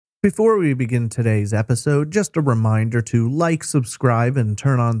Before we begin today's episode, just a reminder to like, subscribe, and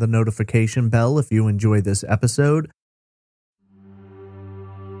turn on the notification bell if you enjoy this episode.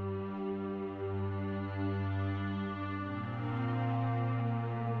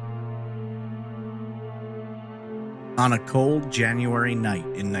 On a cold January night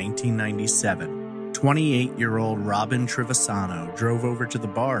in 1997, 28-year-old Robin Trivisonno drove over to the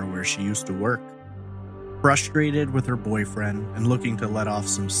bar where she used to work. Frustrated with her boyfriend and looking to let off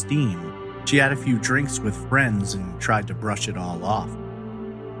some steam, she had a few drinks with friends and tried to brush it all off.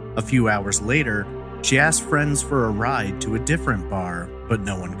 A few hours later, she asked friends for a ride to a different bar, but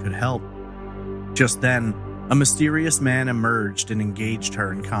no one could help. Just then, a mysterious man emerged and engaged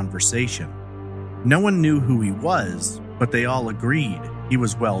her in conversation. No one knew who he was, but they all agreed he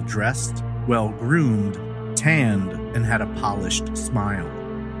was well-dressed, well-groomed, tanned, and had a polished smile.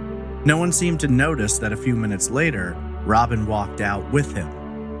 No one seemed to notice that a few minutes later, Robin walked out with him.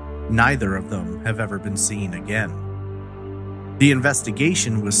 Neither of them have ever been seen again. The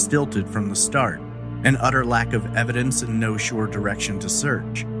investigation was stilted from the start, an utter lack of evidence and no sure direction to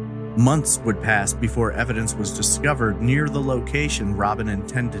search. Months would pass before evidence was discovered near the location Robin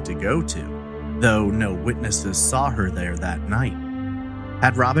intended to go to, though no witnesses saw her there that night.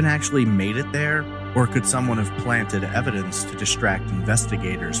 Had Robin actually made it there, or could someone have planted evidence to distract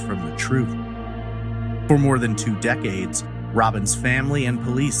investigators from the truth? For more than 2 decades, Robin's family and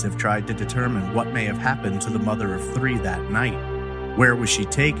police have tried to determine what may have happened to the mother of 3 that night. Where was she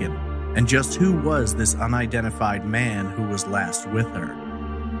taken? And just who was this unidentified man who was last with her?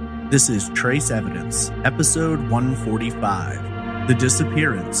 This is Trace Evidence, episode 145, The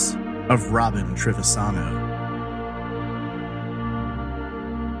Disappearance of Robin Trivisonno.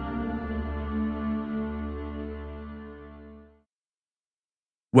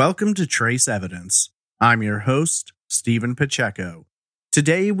 Welcome to Trace Evidence. I'm your host, Stephen Pacheco.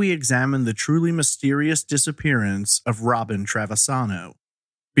 Today we examine the truly mysterious disappearance of Robin Trivisonno.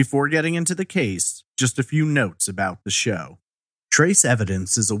 Before getting into the case, just a few notes about the show. Trace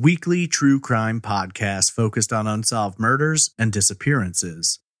Evidence is a weekly true crime podcast focused on unsolved murders and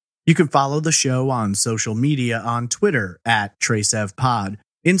disappearances. You can follow the show on social media on Twitter at TraceEvPod,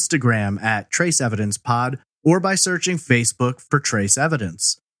 Instagram at TraceEvidencePod, or by searching Facebook for Trace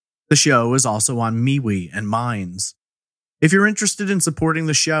Evidence. The show is also on MeWe and Minds. If you're interested in supporting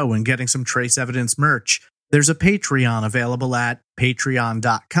the show and getting some Trace Evidence merch, there's a Patreon available at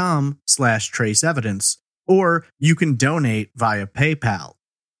patreon.com/traceevidence, or you can donate via PayPal.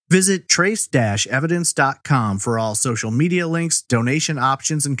 Visit trace-evidence.com for all social media links, donation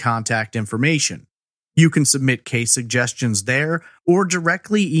options, and contact information. You can submit case suggestions there or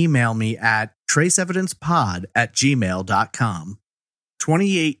directly email me at traceevidencepod@gmail.com.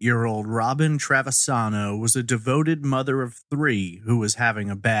 28-year-old Robin Trivisonno was a devoted mother of 3 who was having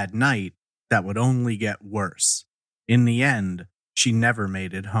a bad night that would only get worse. In the end, she never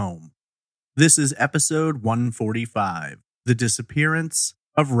made it home. This is episode 145, The Disappearance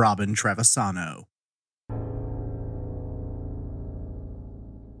of Robin Trivisonno.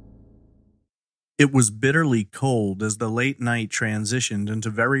 It was bitterly cold as the late night transitioned into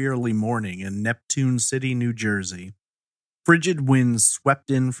very early morning in Neptune City, New Jersey. Frigid winds swept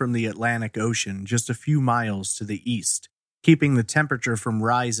in from the Atlantic Ocean just a few miles to the east, keeping the temperature from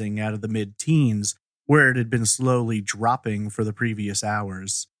rising out of the mid-teens, where it had been slowly dropping for the previous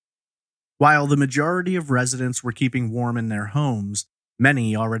hours. While the majority of residents were keeping warm in their homes,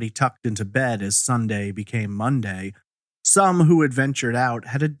 many already tucked into bed as Sunday became Monday, some who had ventured out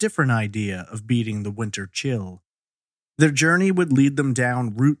had a different idea of beating the winter chill. Their journey would lead them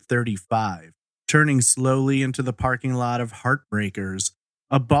down Route 35, turning slowly into the parking lot of Heartbreakers,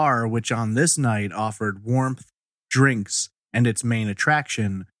 a bar which on this night offered warmth, drinks, and its main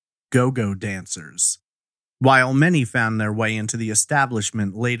attraction, go-go dancers. While many found their way into the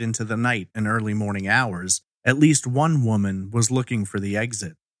establishment late into the night and early morning hours, at least one woman was looking for the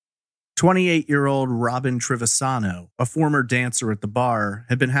exit. 28-year-old Robin Trivisonno, a former dancer at the bar,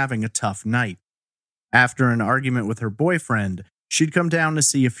 had been having a tough night. After an argument with her boyfriend, she'd come down to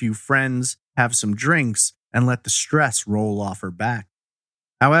see a few friends, have some drinks, and let the stress roll off her back.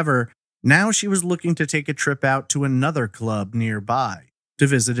 However, now she was looking to take a trip out to another club nearby to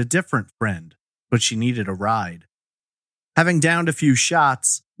visit a different friend, but she needed a ride. Having downed a few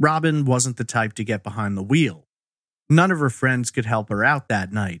shots, Robin wasn't the type to get behind the wheel. None of her friends could help her out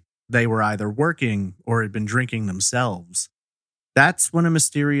that night. They were either working or had been drinking themselves. That's when a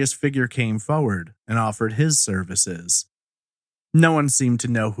mysterious figure came forward and offered his services. No one seemed to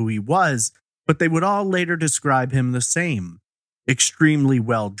know who he was, but they would all later describe him the same. Extremely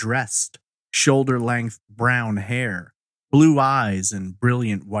well-dressed, shoulder-length brown hair, blue eyes, and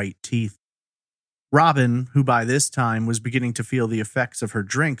brilliant white teeth. Robin, who by this time was beginning to feel the effects of her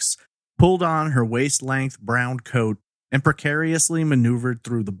drinks, pulled on her waist-length brown coat and precariously maneuvered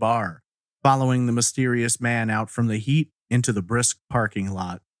through the bar, following the mysterious man out from the heat into the brisk parking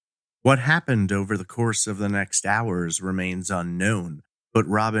lot. What happened over the course of the next hours remains unknown, but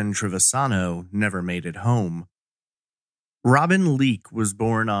Robin Trivisonno never made it home. Robin Leake was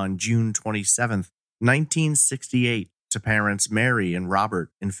born on June 27, 1968, to parents Mary and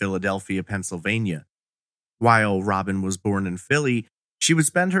Robert in Philadelphia, Pennsylvania. While Robin was born in Philly, she would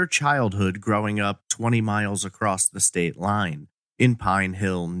spend her childhood growing up 20 miles across the state line in Pine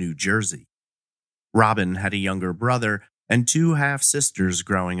Hill, New Jersey. Robin had a younger brother and two half-sisters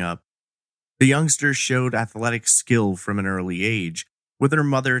growing up. The youngsters showed athletic skill from an early age, with her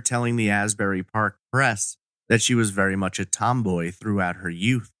mother telling the Asbury Park Press that she was very much a tomboy throughout her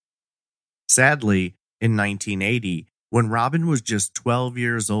youth. Sadly, in 1980, when Robin was just 12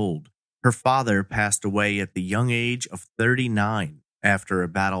 years old, her father passed away at the young age of 39 after a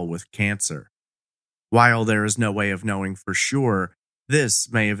battle with cancer. While there is no way of knowing for sure,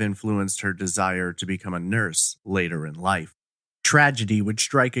 this may have influenced her desire to become a nurse later in life. Tragedy would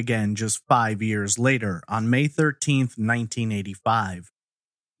strike again just 5 years later on May 13th, 1985.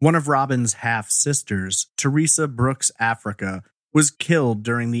 One of Robin's half-sisters, Teresa Brooks Africa, was killed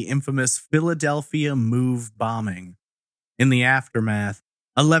during the infamous Philadelphia Move bombing. In the aftermath,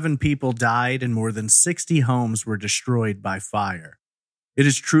 11 people died and more than 60 homes were destroyed by fire. It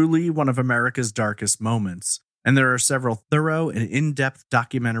is truly one of America's darkest moments, and there are several thorough and in-depth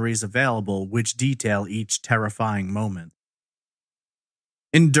documentaries available which detail each terrifying moment.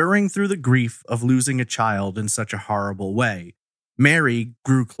 Enduring through the grief of losing a child in such a horrible way, Mary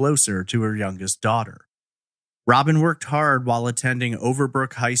grew closer to her youngest daughter. Robin worked hard while attending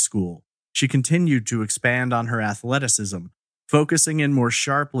Overbrook High School. She continued to expand on her athleticism, focusing in more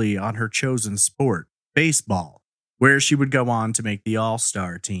sharply on her chosen sport, baseball, where she would go on to make the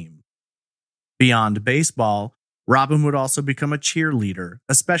All-Star team. Beyond baseball, Robin would also become a cheerleader,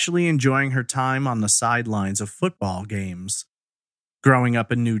 especially enjoying her time on the sidelines of football games. Growing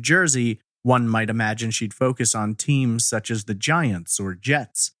up in New Jersey, one might imagine she'd focus on teams such as the Giants or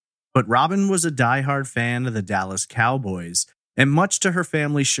Jets, but Robin was a diehard fan of the Dallas Cowboys, and much to her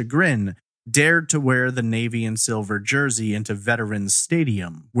family's chagrin, dared to wear the navy and silver jersey into Veterans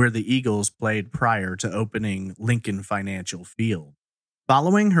Stadium, where the Eagles played prior to opening Lincoln Financial Field.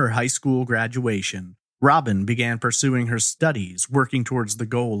 Following her high school graduation, Robin began pursuing her studies, working towards the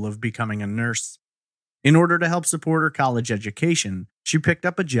goal of becoming a nurse. In order to help support her college education, she picked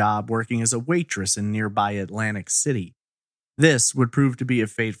up a job working as a waitress in nearby Atlantic City. This would prove to be a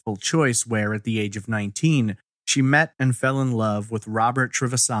fateful choice where, at the age of 19, she met and fell in love with Robert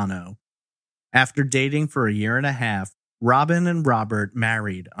Trivisonno. After dating for a year and a half, Robin and Robert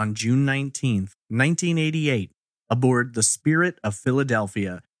married on June 19, 1988, aboard the Spirit of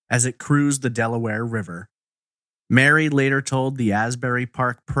Philadelphia as it cruised the Delaware River. Mary later told the Asbury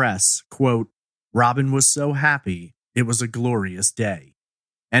Park Press, quote, "Robin was so happy, it was a glorious day."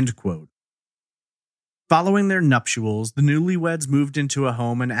 End quote. Following their nuptials, the newlyweds moved into a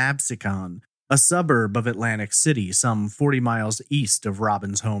home in Absecon, a suburb of Atlantic City, some 40 miles east of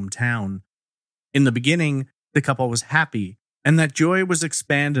Robin's hometown. In the beginning, the couple was happy, and that joy was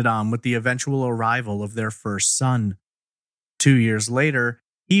expanded on with the eventual arrival of their first son. 2 years later,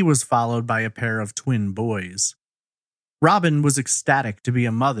 he was followed by a pair of twin boys. Robin was ecstatic to be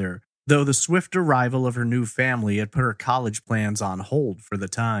a mother, though the swift arrival of her new family had put her college plans on hold for the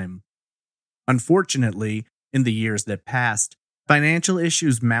time. Unfortunately, in the years that passed, financial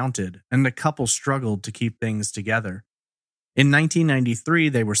issues mounted and the couple struggled to keep things together. In 1993,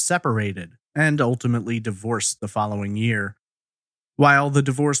 they were separated and ultimately divorced the following year. While the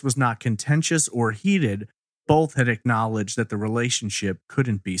divorce was not contentious or heated, both had acknowledged that the relationship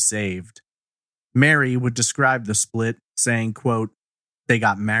couldn't be saved. Mary would describe the split, saying, quote, "They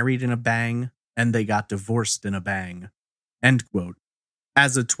got married in a bang, and they got divorced in a bang." End quote.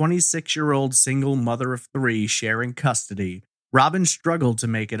 As a 26-year-old single mother of three sharing custody, Robin struggled to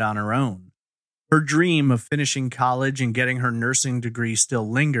make it on her own. Her dream of finishing college and getting her nursing degree still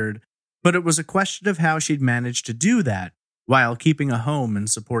lingered, but it was a question of how she'd manage to do that while keeping a home and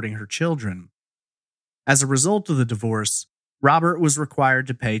supporting her children. As a result of the divorce, Robert was required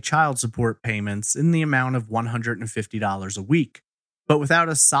to pay child support payments in the amount of $150 a week. But without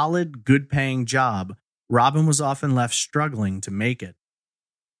a solid, good-paying job, Robin was often left struggling to make it.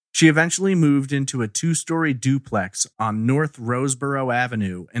 She eventually moved into a 2-story duplex on North Roseboro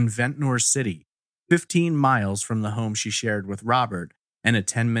Avenue in Ventnor City, 15 miles from the home she shared with Robert and a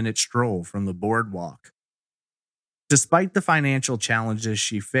 10-minute stroll from the boardwalk. Despite the financial challenges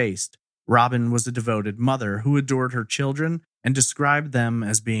she faced, Robin was a devoted mother who adored her children and described them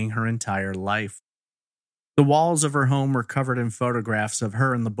as being her entire life. The walls of her home were covered in photographs of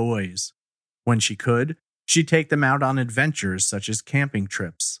her and the boys. When she could, she'd take them out on adventures such as camping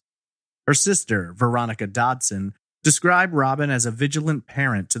trips. Her sister, Veronica Dodson, described Robin as a vigilant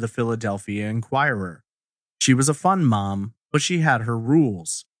parent to the Philadelphia Inquirer. She was a fun mom, but she had her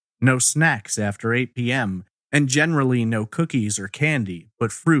rules. No snacks after 8 p.m., and generally no cookies or candy,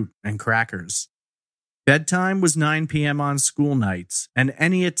 but fruit and crackers. Bedtime was 9 p.m. on school nights, and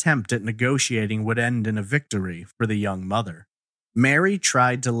any attempt at negotiating would end in a victory for the young mother. Mary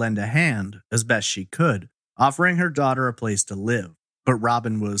tried to lend a hand as best she could, offering her daughter a place to live, but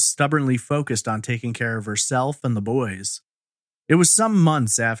Robin was stubbornly focused on taking care of herself and the boys. It was some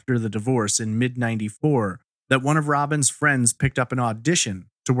months after the divorce in mid-94 that one of Robin's friends picked up an audition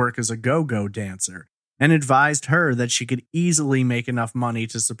to work as a go-go dancer and advised her that she could easily make enough money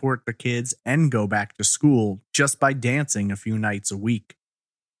to support the kids and go back to school just by dancing a few nights a week.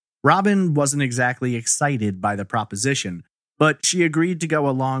 Robin wasn't exactly excited by the proposition, but she agreed to go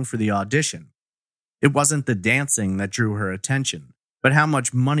along for the audition. It wasn't the dancing that drew her attention, but how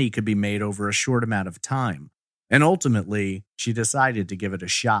much money could be made over a short amount of time, and ultimately, she decided to give it a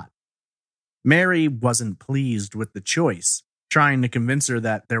shot. Mary wasn't pleased with the choice, trying to convince her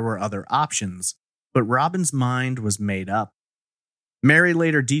that there were other options, but Robin's mind was made up. Mary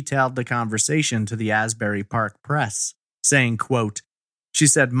later detailed the conversation to the Asbury Park Press, saying, quote, "She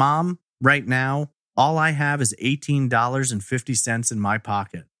said, 'Mom, right now, all I have is $18.50 in my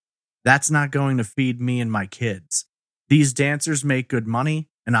pocket. That's not going to feed me and my kids. These dancers make good money,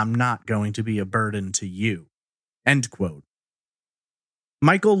 and I'm not going to be a burden to you.'" End quote.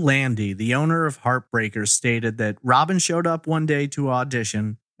 Michael Landy, the owner of Heartbreakers, stated that Robin showed up one day to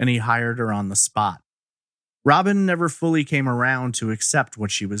audition and he hired her on the spot. Robin never fully came around to accept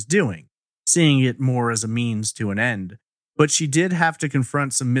what she was doing, seeing it more as a means to an end, but she did have to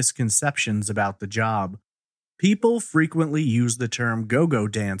confront some misconceptions about the job. People frequently use the term go-go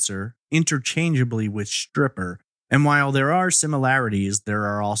dancer interchangeably with stripper, and while there are similarities, there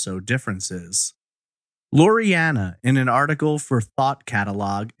are also differences. Loriana, in an article for Thought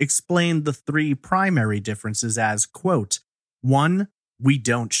Catalog, explained the three primary differences as, quote, 1. We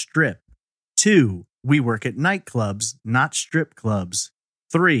don't strip. 2. We work at nightclubs, not strip clubs.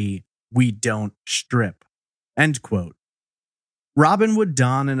 3. We don't strip. End quote. Robin would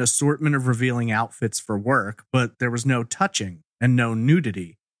don an assortment of revealing outfits for work, but there was no touching and no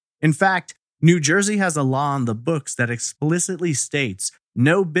nudity. In fact, New Jersey has a law on the books that explicitly states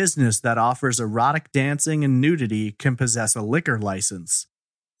no business that offers erotic dancing and nudity can possess a liquor license.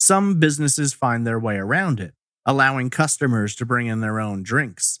 Some businesses find their way around it, allowing customers to bring in their own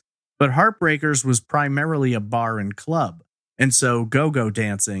drinks. But Heartbreakers was primarily a bar and club, and so go-go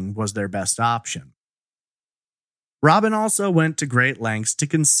dancing was their best option. Robin also went to great lengths to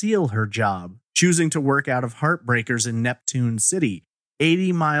conceal her job, choosing to work out of Heartbreakers in Neptune City,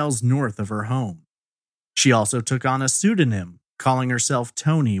 80 miles north of her home. She also took on a pseudonym, calling herself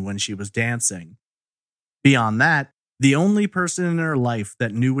Tony when she was dancing. Beyond that, the only person in her life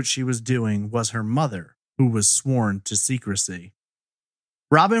that knew what she was doing was her mother, who was sworn to secrecy.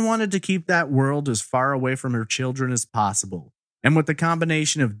 Robin wanted to keep that world as far away from her children as possible, and with the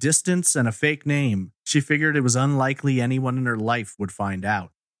combination of distance and a fake name, she figured it was unlikely anyone in her life would find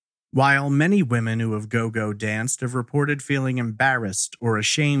out. While many women who have go-go danced have reported feeling embarrassed or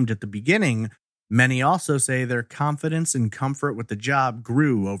ashamed at the beginning, many also say their confidence and comfort with the job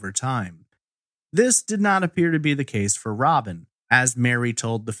grew over time. This did not appear to be the case for Robin, as Mary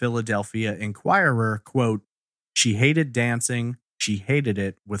told the Philadelphia Inquirer, quote, "She hated dancing, she hated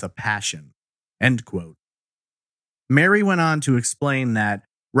it with a passion." End quote. Mary went on to explain that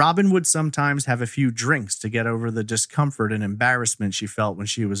Robin would sometimes have a few drinks to get over the discomfort and embarrassment she felt when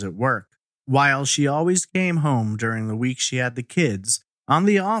she was at work. While she always came home during the week she had the kids, on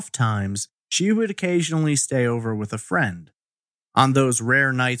the off times, she would occasionally stay over with a friend. On those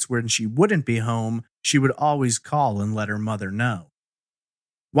rare nights when she wouldn't be home, she would always call and let her mother know.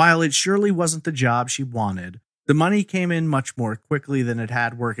 While it surely wasn't the job she wanted, the money came in much more quickly than it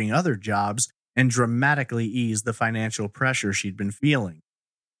had working other jobs and dramatically eased the financial pressure she'd been feeling.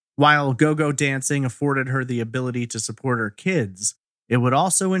 While go-go dancing afforded her the ability to support her kids, it would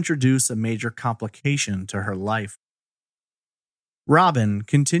also introduce a major complication to her life. Robin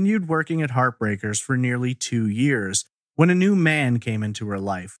continued working at Heartbreakers for nearly 2 years when a new man came into her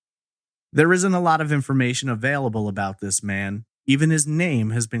life. There isn't a lot of information available about this man. Even his name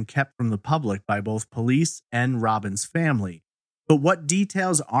has been kept from the public by both police and Robin's family. But what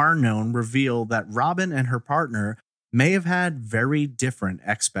details are known reveal that Robin and her partner may have had very different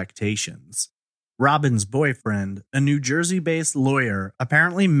expectations. Robin's boyfriend, a New Jersey based lawyer,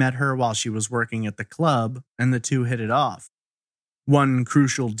 apparently met her while she was working at the club, and the two hit it off. One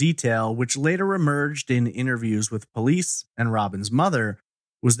crucial detail, which later emerged in interviews with police and Robin's mother,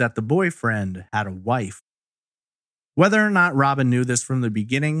 was that the boyfriend had a wife. Whether or not Robin knew this from the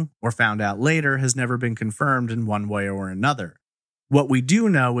beginning or found out later has never been confirmed in one way or another. What we do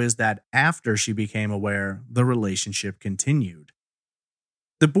know is that after she became aware, the relationship continued.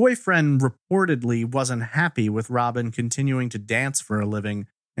 The boyfriend reportedly wasn't happy with Robin continuing to dance for a living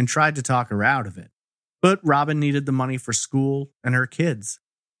and tried to talk her out of it. But Robin needed the money for school and her kids.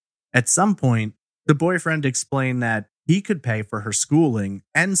 At some point, the boyfriend explained that he could pay for her schooling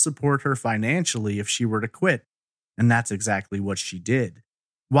and support her financially if she were to quit, and that's exactly what she did.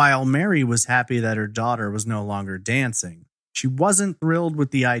 While Mary was happy that her daughter was no longer dancing, she wasn't thrilled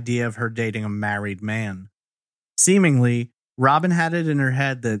with the idea of her dating a married man. Seemingly, Robin had it in her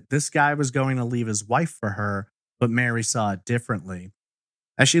head that this guy was going to leave his wife for her, but Mary saw it differently.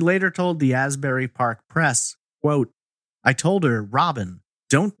 As she later told the Asbury Park Press, quote, "I told her, Robin,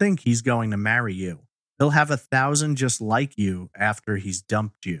 don't think he's going to marry you. He'll have 1,000 just like you after he's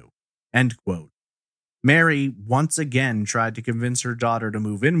dumped you." End quote. Mary once again tried to convince her daughter to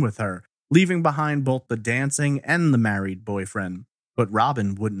move in with her, leaving behind both the dancing and the married boyfriend, but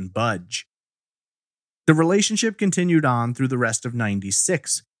Robin wouldn't budge. The relationship continued on through the rest of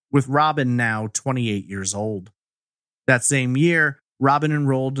 '96, with Robin now 28 years old. That same year, Robin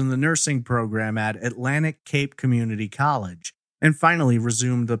enrolled in the nursing program at Atlantic Cape Community College and finally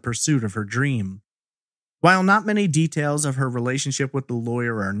resumed the pursuit of her dream. While not many details of her relationship with the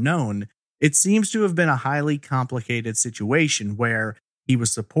lawyer are known, it seems to have been a highly complicated situation where he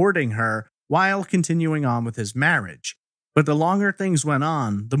was supporting her while continuing on with his marriage. But the longer things went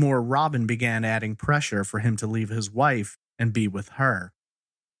on, the more Robin began adding pressure for him to leave his wife and be with her.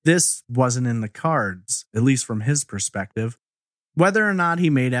 This wasn't in the cards, at least from his perspective. Whether or not he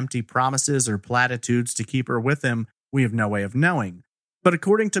made empty promises or platitudes to keep her with him, we have no way of knowing. But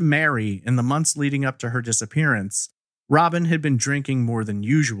according to Mary, in the months leading up to her disappearance, Robin had been drinking more than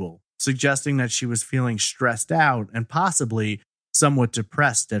usual, suggesting that she was feeling stressed out and possibly somewhat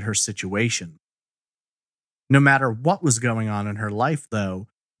depressed at her situation. No matter what was going on in her life, though,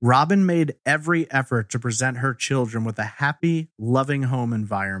 Robin made every effort to present her children with a happy, loving home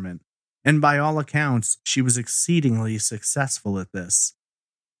environment, and by all accounts, she was exceedingly successful at this.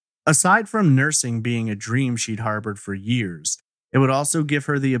 Aside from nursing being a dream she'd harbored for years, it would also give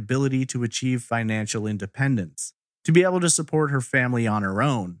her the ability to achieve financial independence, to be able to support her family on her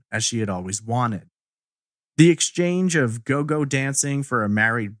own, as she had always wanted. The exchange of go-go dancing for a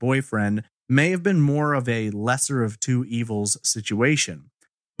married boyfriend may have been more of a lesser of two evils situation,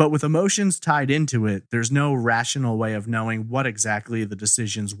 but with emotions tied into it, there's no rational way of knowing what exactly the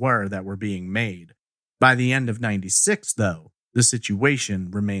decisions were that were being made. By the end of '96, though, the situation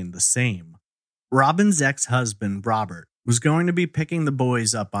remained the same. Robin's ex-husband, Robert, was going to be picking the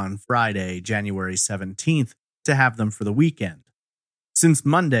boys up on Friday, January 17th, to have them for the weekend. Since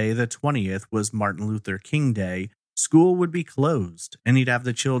Monday, the 20th, was Martin Luther King Day, school would be closed, and he'd have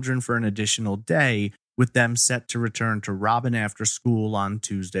the children for an additional day, with them set to return to Robin after school on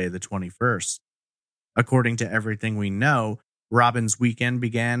Tuesday, the 21st. According to everything we know, Robin's weekend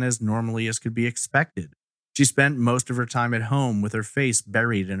began as normally as could be expected. She spent most of her time at home with her face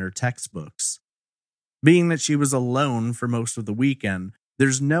buried in her textbooks. Being that she was alone for most of the weekend,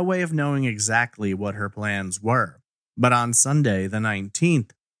 there's no way of knowing exactly what her plans were. But on Sunday, the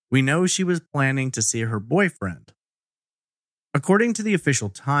 19th, we know she was planning to see her boyfriend. According to the official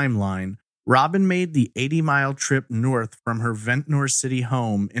timeline, Robin made the 80-mile trip north from her Ventnor City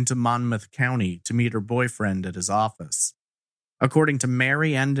home into Monmouth County to meet her boyfriend at his office. According to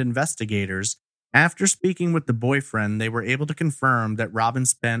Mary and investigators, after speaking with the boyfriend, they were able to confirm that Robin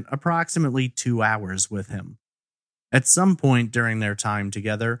spent approximately 2 hours with him. At some point during their time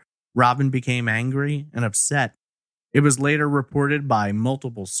together, Robin became angry and upset. It was later reported by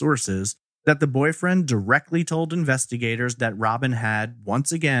multiple sources that the boyfriend directly told investigators that Robin had,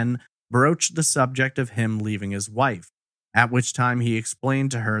 once again, broached the subject of him leaving his wife, at which time he explained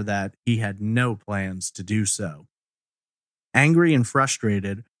to her that he had no plans to do so. Angry and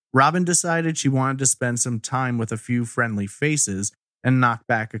frustrated, Robin decided she wanted to spend some time with a few friendly faces and knock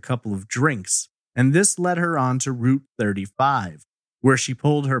back a couple of drinks, and this led her on to Route 35, where she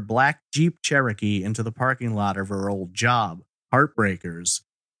pulled her black Jeep Cherokee into the parking lot of her old job, Heartbreakers,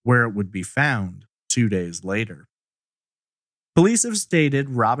 where it would be found 2 days later. Police have stated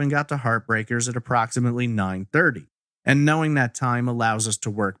Robin got to Heartbreakers at approximately 9:30, and knowing that time allows us to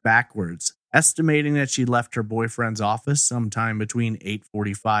work backwards, estimating that she left her boyfriend's office sometime between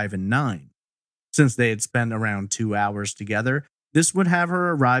 8:45 and 9. Since they had spent around 2 hours together, this would have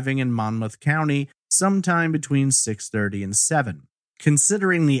her arriving in Monmouth County sometime between 6:30 and 7.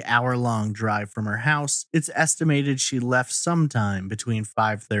 Considering the hour-long drive from her house, it's estimated she left sometime between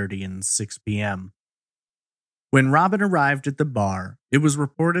 5:30 and 6 p.m. When Robin arrived at the bar, it was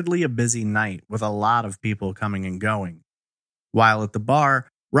reportedly a busy night with a lot of people coming and going. While at the bar,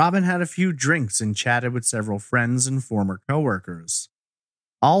 Robin had a few drinks and chatted with several friends and former coworkers.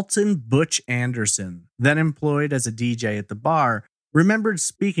 Alton Butch Anderson, then employed as a DJ at the bar, remembered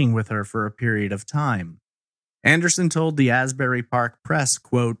speaking with her for a period of time. Anderson told the Asbury Park Press,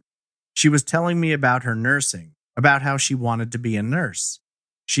 quote, "She was telling me about her nursing, about how she wanted to be a nurse.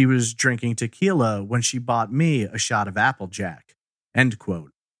 She was drinking tequila when she bought me a shot of Applejack." End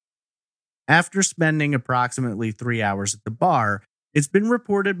quote. After spending approximately 3 hours at the bar, it's been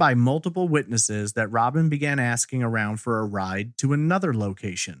reported by multiple witnesses that Robin began asking around for a ride to another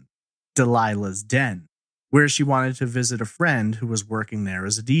location, Delilah's Den, where she wanted to visit a friend who was working there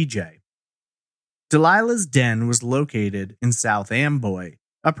as a DJ. Delilah's Den was located in South Amboy,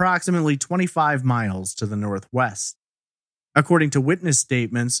 approximately 25 miles to the northwest. According to witness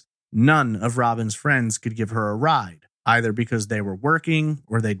statements, none of Robin's friends could give her a ride, either because they were working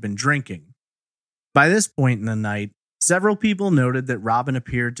or they'd been drinking. By this point in the night, several people noted that Robin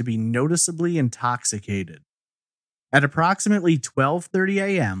appeared to be noticeably intoxicated. At approximately 12:30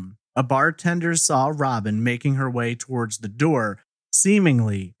 a.m., a bartender saw Robin making her way towards the door,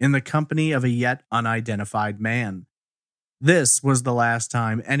 seemingly in the company of a yet unidentified man. This was the last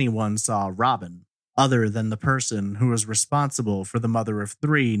time anyone saw Robin, other than the person who was responsible for the mother of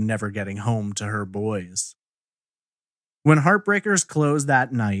 3 never getting home to her boys. When Heartbreakers closed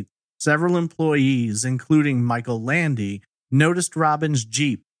that night, several employees, including Michael Landy, noticed Robin's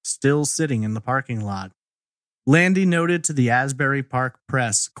Jeep still sitting in the parking lot. Landy noted to the Asbury Park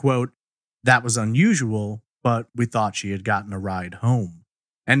Press, quote, "That was unusual, but we thought she had gotten a ride home."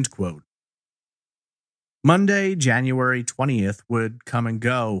 End quote. Monday, January 20th would come and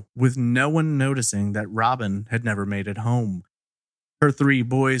go, with no one noticing that Robin had never made it home. Her 3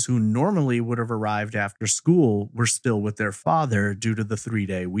 boys, who normally would have arrived after school, were still with their father due to the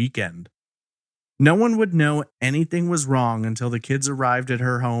 3-day weekend. No one would know anything was wrong until the kids arrived at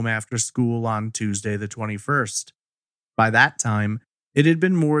her home after school on Tuesday the 21st. By that time, it had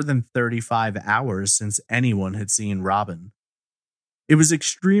been more than 35 hours since anyone had seen Robin. It was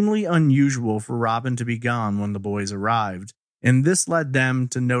extremely unusual for Robin to be gone when the boys arrived, and this led them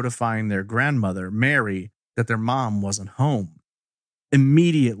to notifying their grandmother, Mary, that their mom wasn't home.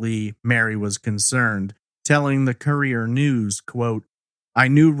 Immediately, Mary was concerned, telling the Courier News, quote, "I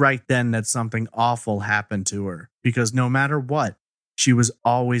knew right then that something awful happened to her, because no matter what, she was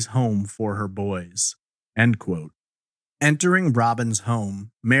always home for her boys." End quote. Entering Robin's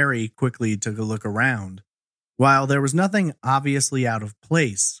home, Mary quickly took a look around. While there was nothing obviously out of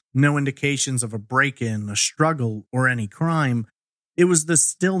place, no indications of a break-in, a struggle, or any crime, it was the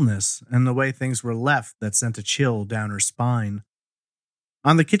stillness and the way things were left that sent a chill down her spine.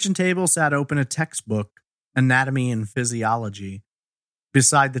 On the kitchen table sat open a textbook, Anatomy and Physiology.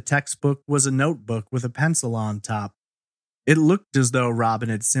 Beside the textbook was a notebook with a pencil on top. It looked as though Robin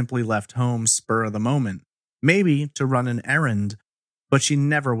had simply left home spur of the moment, maybe to run an errand, but she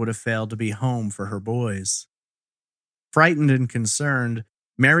never would have failed to be home for her boys. Frightened and concerned,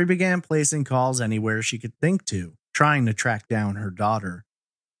 Mary began placing calls anywhere she could think to, trying to track down her daughter.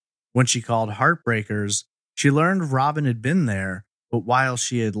 When she called Heartbreakers, she learned Robin had been there, but while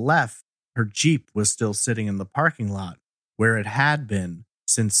she had left, her Jeep was still sitting in the parking lot, where it had been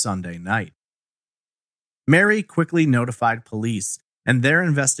since Sunday night. Mary quickly notified police, and their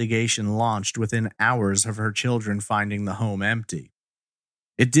investigation launched within hours of her children finding the home empty.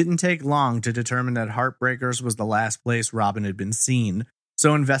 It didn't take long to determine that Heartbreakers was the last place Robin had been seen,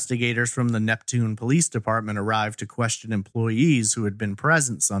 so investigators from the Neptune Police Department arrived to question employees who had been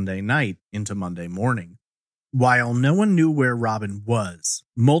present Sunday night into Monday morning. While no one knew where Robin was,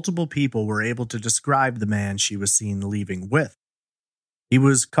 multiple people were able to describe the man she was seen leaving with. He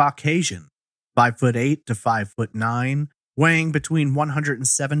was Caucasian, 5'8" to 5'9", weighing between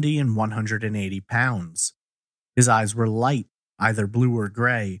 170 and 180 pounds. His eyes were light, either blue or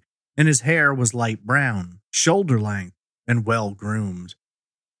gray, and his hair was light brown, shoulder length, and well groomed.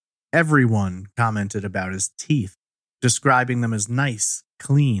 Everyone commented about his teeth, describing them as nice,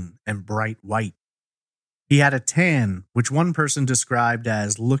 clean, and bright white. He had a tan, which one person described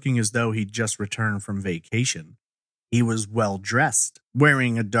as looking as though he'd just returned from vacation. He was well dressed,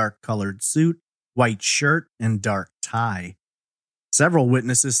 wearing a dark-colored suit, white shirt, and dark tie. Several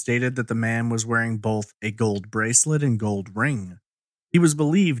witnesses stated that the man was wearing both a gold bracelet and gold ring. He was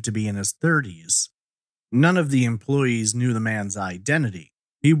believed to be in his 30s. None of the employees knew the man's identity.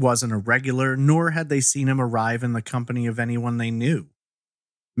 He wasn't a regular, nor had they seen him arrive in the company of anyone they knew.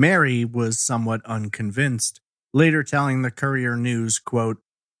 Mary was somewhat unconvinced, later telling the Courier News, quote,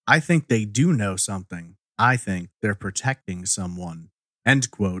 "I think they do know something. I think they're protecting someone."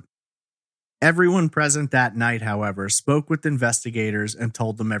 End quote. Everyone present that night, however, spoke with investigators and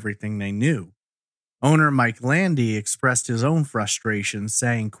told them everything they knew. Owner Mike Landy expressed his own frustration,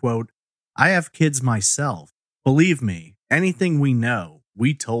 saying, quote, "I have kids myself. Believe me, anything we know,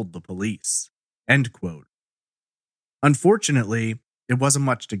 we told the police." End quote. Unfortunately, it wasn't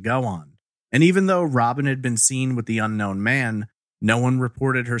much to go on, and even though Robin had been seen with the unknown man, no one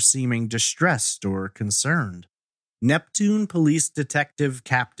reported her seeming distressed or concerned. Neptune Police Detective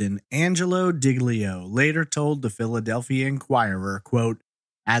Captain Angelo Diglio later told the Philadelphia Inquirer, quote,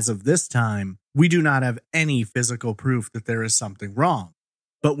 "As of this time, we do not have any physical proof that there is something wrong,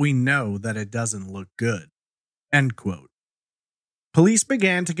 but we know that it doesn't look good." End quote. Police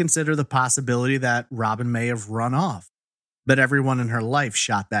began to consider the possibility that Robin may have run off, but everyone in her life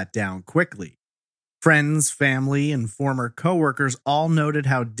shot that down quickly. Friends, family, and former coworkers all noted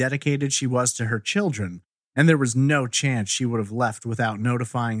how dedicated she was to her children, and there was no chance she would have left without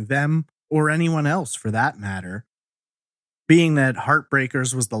notifying them or anyone else for that matter. Being that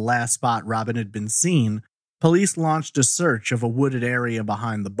Heartbreakers was the last spot Robin had been seen, police launched a search of a wooded area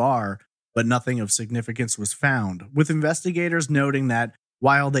behind the bar, but nothing of significance was found, with investigators noting that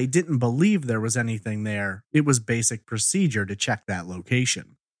while they didn't believe there was anything there, it was basic procedure to check that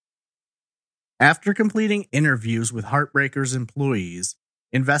location. After completing interviews with Heartbreakers employees,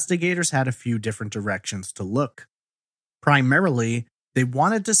 investigators had a few different directions to look. Primarily, they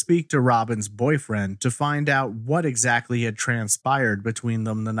wanted to speak to Robin's boyfriend to find out what exactly had transpired between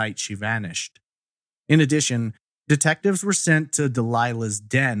them the night she vanished. In addition, detectives were sent to Delilah's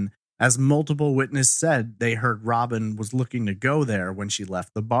den, as multiple witnesses said they heard Robin was looking to go there when she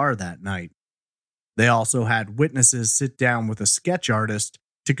left the bar that night. They also had witnesses sit down with a sketch artist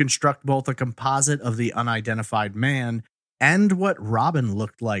to construct both a composite of the unidentified man and what Robin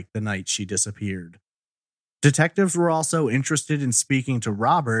looked like the night she disappeared. Detectives were also interested in speaking to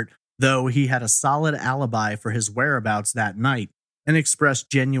Robert, though he had a solid alibi for his whereabouts that night and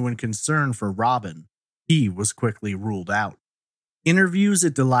expressed genuine concern for Robin. He was quickly ruled out. Interviews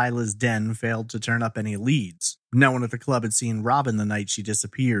at Delilah's den failed to turn up any leads. No one at the club had seen Robin the night she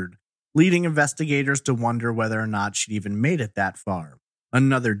disappeared, leading investigators to wonder whether or not she'd even made it that far.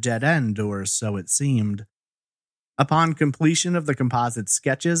 Another dead end, or so it seemed. Upon completion of the composite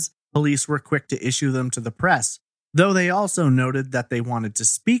sketches, police were quick to issue them to the press, though they also noted that they wanted to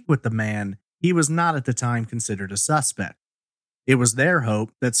speak with the man. He was not at the time considered a suspect. It was their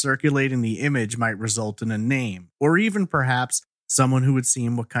hope that circulating the image might result in a name, or even perhaps someone who had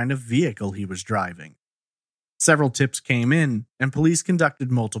seen what kind of vehicle he was driving. Several tips came in, and police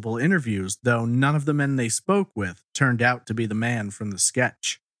conducted multiple interviews, though none of the men they spoke with turned out to be the man from the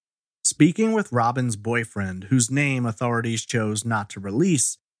sketch. Speaking with Robin's boyfriend, whose name authorities chose not to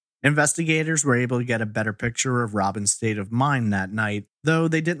release, investigators were able to get a better picture of Robin's state of mind that night, though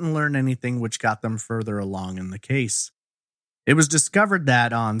they didn't learn anything which got them further along in the case. It was discovered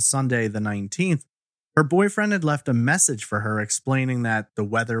that on Sunday the 19th, her boyfriend had left a message for her explaining that the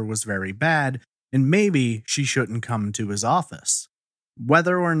weather was very bad and maybe she shouldn't come to his office.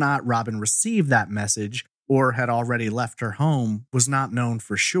 Whether or not Robin received that message or had already left her home was not known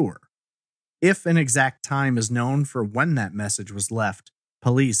for sure. If an exact time is known for when that message was left,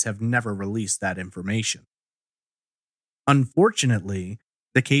 police have never released that information. Unfortunately,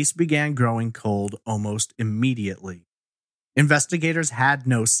 the case began growing cold almost immediately. Investigators had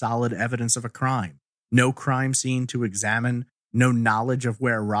no solid evidence of a crime, no crime scene to examine, no knowledge of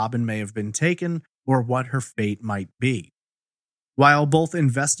where Robin may have been taken or what her fate might be. While both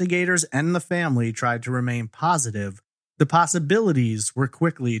investigators and the family tried to remain positive, the possibilities were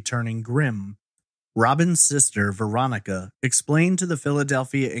quickly turning grim. Robin's sister, Veronica, explained to the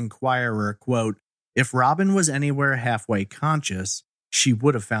Philadelphia Inquirer, quote, "If Robin was anywhere halfway conscious, she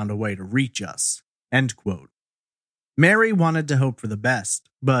would have found a way to reach us." End quote. Mary wanted to hope for the best,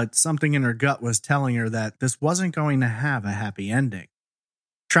 but something in her gut was telling her that this wasn't going to have a happy ending.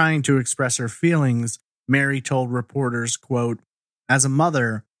 Trying to express her feelings, Mary told reporters, quote, "As a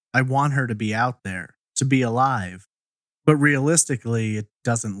mother, I want her to be out there, to be alive. But realistically, it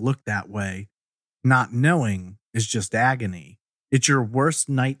doesn't look that way. Not knowing is just agony. It's your worst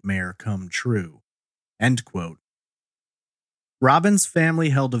nightmare come true." End quote. Robin's family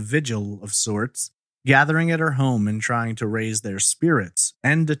held a vigil of sorts, gathering at her home and trying to raise their spirits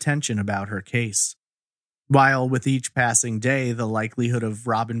and attention about her case. While with each passing day, the likelihood of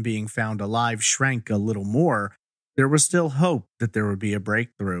Robin being found alive shrank a little more, there was still hope that there would be a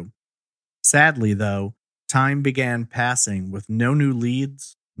breakthrough. Sadly, though, time began passing with no new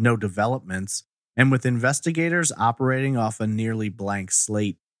leads, no developments, and with investigators operating off a nearly blank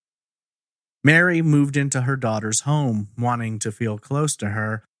slate. Mary moved into her daughter's home, wanting to feel close to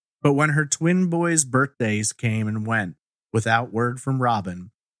her, but when her twin boys' birthdays came and went, without word from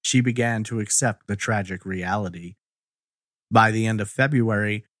Robin, she began to accept the tragic reality. By the end of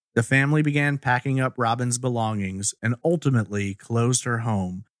February, the family began packing up Robin's belongings and ultimately closed her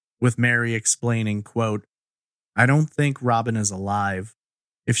home, with Mary explaining, quote, "I don't think Robin is alive.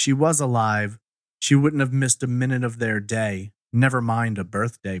 If she was alive, she wouldn't have missed a minute of their day, never mind a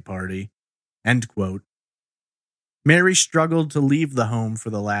birthday party." End quote. Mary struggled to leave the home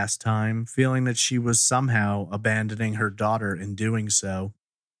for the last time, feeling that she was somehow abandoning her daughter in doing so.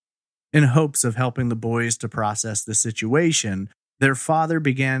 In hopes of helping the boys to process the situation, their father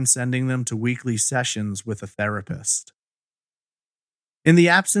began sending them to weekly sessions with a therapist. In the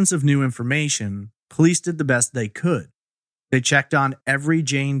absence of new information, police did the best they could. They checked on every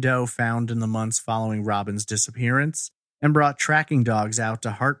Jane Doe found in the months following Robin's disappearance and brought tracking dogs out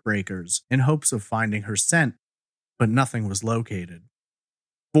to Heartbreakers in hopes of finding her scent, but nothing was located.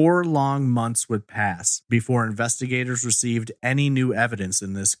 4 long months would pass before investigators received any new evidence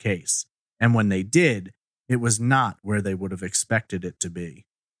in this case, and when they did, it was not where they would have expected it to be.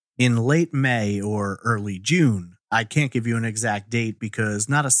 In late May or early June, I can't give you an exact date because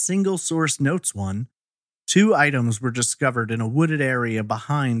not a single source notes one, 2 items were discovered in a wooded area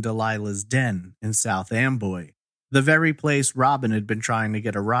behind Delilah's den in South Amboy, the very place Robin had been trying to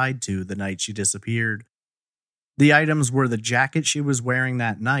get a ride to the night she disappeared. The items were the jacket she was wearing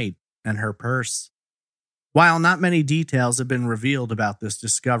that night and her purse. While not many details have been revealed about this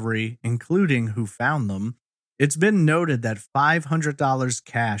discovery, including who found them, it's been noted that $500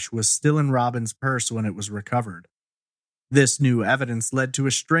 cash was still in Robin's purse when it was recovered. This new evidence led to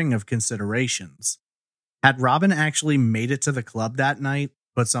a string of considerations. Had Robin actually made it to the club that night,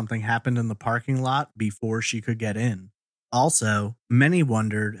 but something happened in the parking lot before she could get in? Also, many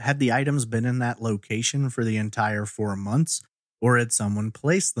wondered, had the items been in that location for the entire 4 months, or had someone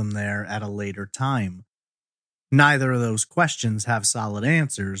placed them there at a later time? Neither of those questions have solid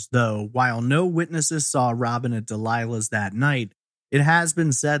answers, though while no witnesses saw Robin at Delilah's that night, it has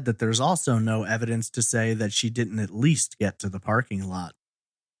been said that there's also no evidence to say that she didn't at least get to the parking lot.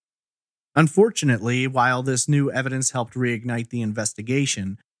 Unfortunately, while this new evidence helped reignite the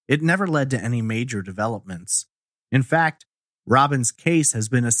investigation, it never led to any major developments. In fact, Robin's case has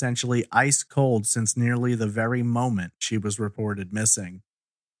been essentially ice cold since nearly the very moment she was reported missing.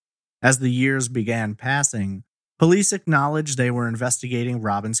 As the years began passing, police acknowledged they were investigating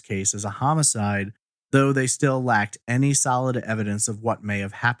Robin's case as a homicide, though they still lacked any solid evidence of what may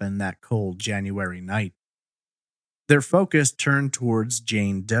have happened that cold January night. Their focus turned towards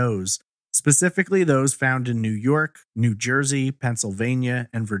Jane Does, specifically those found in New York, New Jersey, Pennsylvania,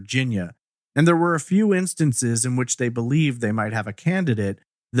 and Virginia, and there were a few instances in which they believed they might have a candidate,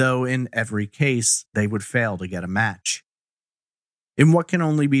 though in every case they would fail to get a match. In what can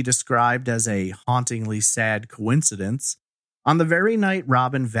only be described as a hauntingly sad coincidence, on the very night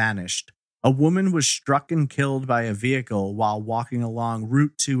Robin vanished, a woman was struck and killed by a vehicle while walking along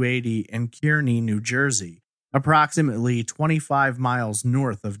Route 280 in Kearney, New Jersey, approximately 25 miles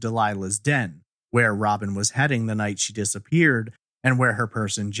north of Delilah's den, where Robin was heading the night she disappeared and where her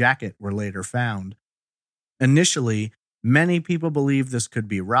purse and jacket were later found. Initially, many people believed this could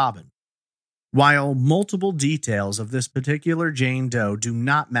be Robin. While multiple details of this particular Jane Doe do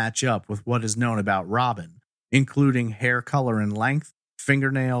not match up with what is known about Robin, including hair color and length,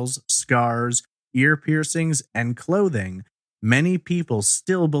 fingernails, scars, ear piercings, and clothing, many people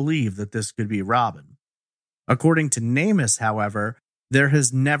still believe that this could be Robin. According to NamUs, however, there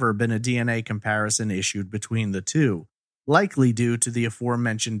has never been a DNA comparison issued between the two, likely due to the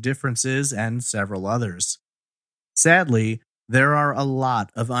aforementioned differences and several others. Sadly, there are a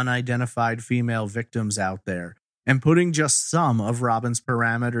lot of unidentified female victims out there, and putting just some of Robin's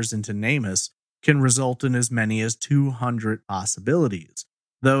parameters into NamUs can result in as many as 200 possibilities,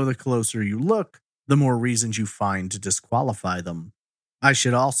 though the closer you look, the more reasons you find to disqualify them. I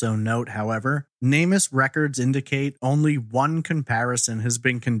should also note, however, NamUs records indicate only one comparison has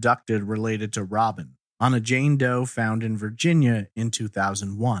been conducted related to Robin, on a Jane Doe found in Virginia in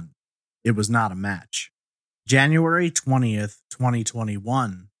 2001. It was not a match. January 20th,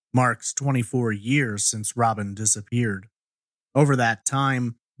 2021 marks 24 years since Robin disappeared. Over that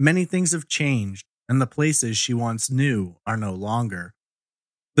time, many things have changed, and the places she once knew are no longer.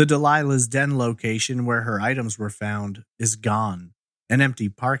 The Delilah's Den location where her items were found is gone. An empty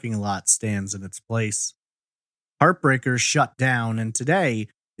parking lot stands in its place. Heartbreakers shut down and today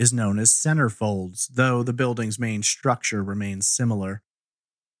is known as Centerfolds, though the building's main structure remains similar.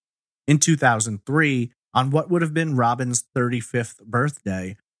 In 2003, on what would have been Robin's 35th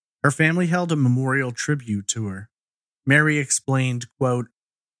birthday, her family held a memorial tribute to her. Mary explained, quote,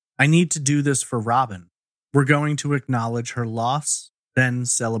 "I need to do this for Robin. We're going to acknowledge her loss, then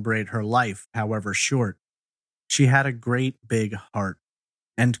celebrate her life, however short. She had a great big heart."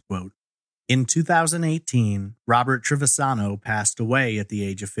 End quote. In 2018, Robert Trivisonno passed away at the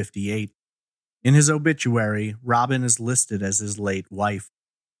age of 58. In his obituary, Robin is listed as his late wife.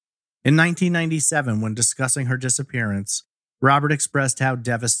 In 1997, when discussing her disappearance, Robert expressed how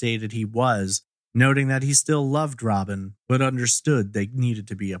devastated he was, noting that he still loved Robin, but understood they needed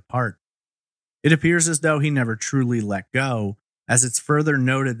to be apart. It appears as though he never truly let go, as it's further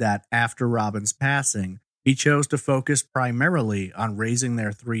noted that after Robin's passing, he chose to focus primarily on raising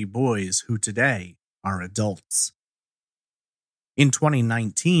their 3 boys, who today are adults. In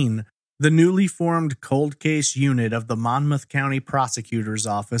 2019, the newly formed cold case unit of the Monmouth County Prosecutor's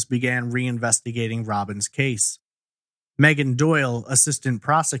Office began reinvestigating Robin's case. Megan Doyle, assistant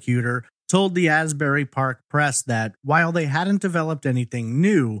prosecutor, told the Asbury Park Press that while they hadn't developed anything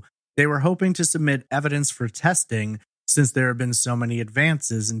new, they were hoping to submit evidence for testing since there have been so many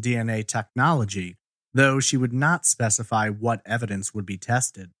advances in DNA technology, though she would not specify what evidence would be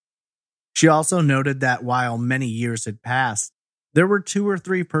tested. She also noted that while many years had passed, there were 2 or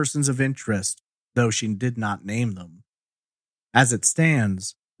 3 persons of interest, though she did not name them. As it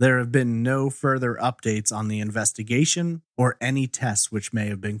stands, there have been no further updates on the investigation or any tests which may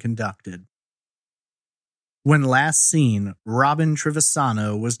have been conducted. When last seen, Robin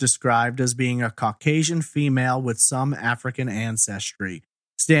Trivisonno was described as being a Caucasian female with some African ancestry,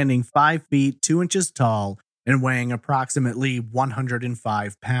 standing 5 feet 2 inches tall and weighing approximately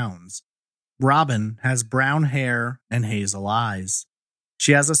 105 pounds. Robin has brown hair and hazel eyes.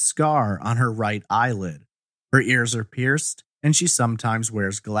 She has a scar on her right eyelid. Her ears are pierced, and she sometimes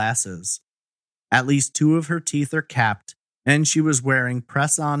wears glasses. At least 2 of her teeth are capped, and she was wearing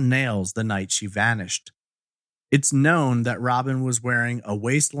press-on nails the night she vanished. It's known that Robin was wearing a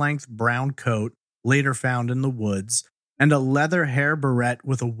waist-length brown coat, later found in the woods, and a leather hair barrette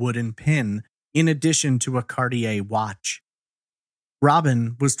with a wooden pin, in addition to a Cartier watch.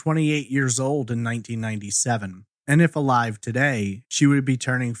 Robin was 28 years old in 1997, and if alive today, she would be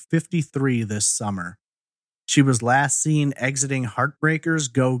turning 53 this summer. She was last seen exiting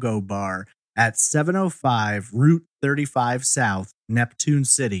Heartbreakers Go-Go Bar at 705 Route 35 South, Neptune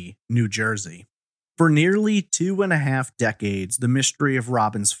City, New Jersey. For nearly 2.5 decades, the mystery of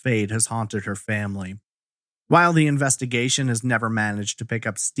Robin's fate has haunted her family. While the investigation has never managed to pick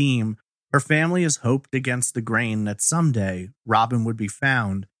up steam, her family has hoped against the grain that someday Robin would be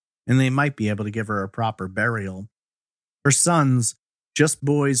found and they might be able to give her a proper burial. Her sons, just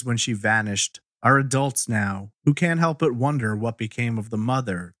boys when she vanished, are adults now who can't help but wonder what became of the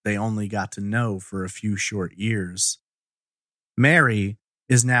mother they only got to know for a few short years. Mary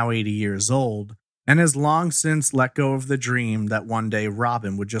is now 80 years old and has long since let go of the dream that one day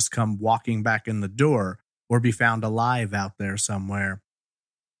Robin would just come walking back in the door or be found alive out there somewhere.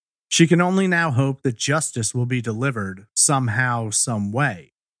 She can only now hope that justice will be delivered somehow, some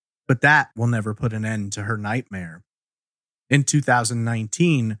way, but that will never put an end to her nightmare. In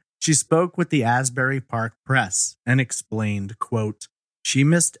 2019, she spoke with the Asbury Park Press and explained, quote, "She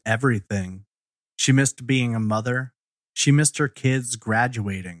missed everything. She missed being a mother. She missed her kids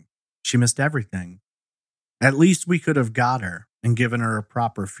graduating. She missed everything. At least we could have got her and given her a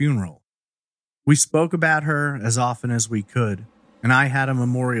proper funeral. We spoke about her as often as we could, and I had a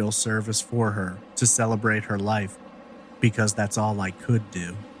memorial service for her to celebrate her life, because that's all I could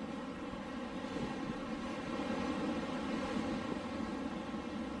do."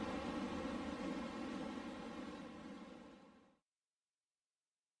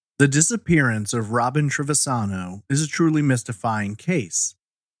 The disappearance of Robin Trivisonno is a truly mystifying case.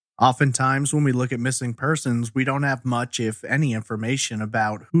 Oftentimes, when we look at missing persons, we don't have much, if any, information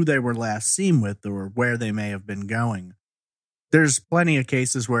about who they were last seen with or where they may have been going. There's plenty of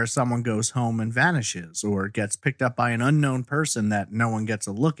cases where someone goes home and vanishes, or gets picked up by an unknown person that no one gets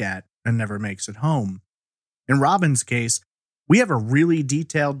a look at and never makes it home. In Robin's case, we have a really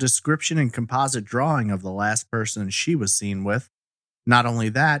detailed description and composite drawing of the last person she was seen with. Not only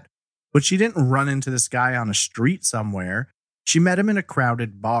that, but she didn't run into this guy on a street somewhere. She met him in a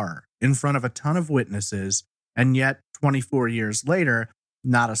crowded bar, in front of a ton of witnesses, and yet, 24 years later,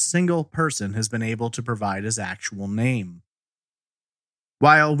 not a single person has been able to provide his actual name.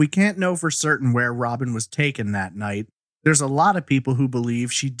 While we can't know for certain where Robin was taken that night, there's a lot of people who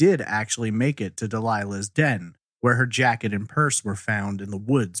believe she did actually make it to Delilah's den, where her jacket and purse were found in the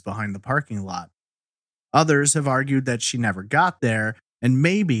woods behind the parking lot. Others have argued that she never got there, and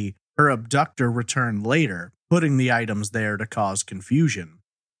maybe her abductor returned later, putting the items there to cause confusion.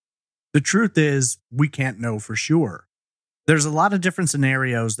 The truth is, we can't know for sure. There's a lot of different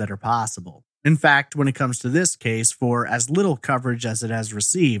scenarios that are possible. In fact, when it comes to this case, for as little coverage as it has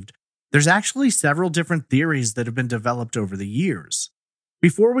received, there's actually several different theories that have been developed over the years.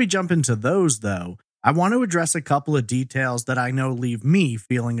 Before we jump into those, though, I want to address a couple of details that I know leave me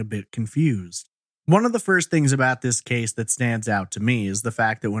feeling a bit confused. One of the first things about this case that stands out to me is the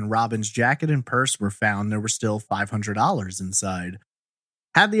fact that when Robin's jacket and purse were found, there were still $500 inside.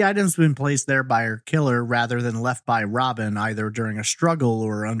 Had the items been placed there by her killer rather than left by Robin either during a struggle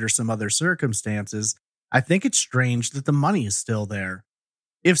or under some other circumstances, I think it's strange that the money is still there.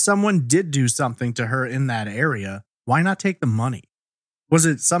 If someone did do something to her in that area, why not take the money? Was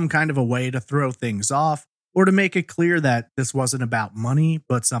it some kind of a way to throw things off, or to make it clear that this wasn't about money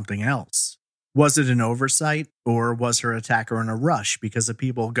but something else? Was it an oversight, or was her attacker in a rush because of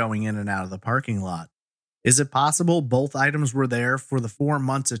people going in and out of the parking lot? Is it possible both items were there for the 4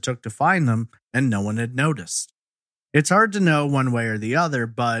 months it took to find them and no one had noticed? It's hard to know one way or the other,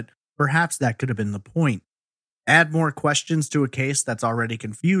 but perhaps that could have been the point. Add more questions to a case that's already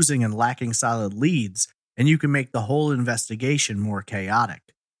confusing and lacking solid leads, and you can make the whole investigation more chaotic.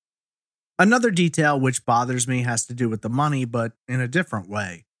 Another detail which bothers me has to do with the money, but in a different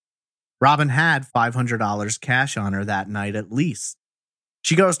way. Robin had $500 cash on her that night at least.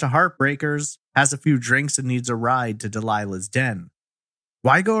 She goes to Heartbreakers, has a few drinks, and needs a ride to Delilah's den.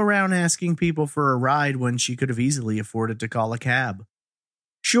 Why go around asking people for a ride when she could have easily afforded to call a cab?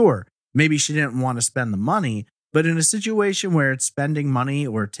 Sure, maybe she didn't want to spend the money, but in a situation where it's spending money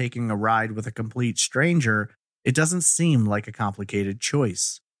or taking a ride with a complete stranger, it doesn't seem like a complicated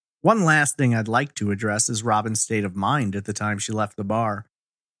choice. One last thing I'd like to address is Robin's state of mind at the time she left the bar.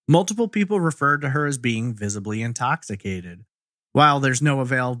 Multiple people referred to her as being visibly intoxicated. While there's no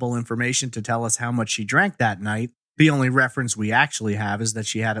available information to tell us how much she drank that night, the only reference we actually have is that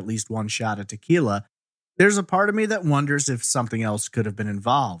she had at least one shot of tequila. There's a part of me that wonders if something else could have been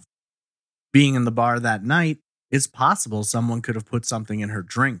involved. Being in the bar that night, it's possible someone could have put something in her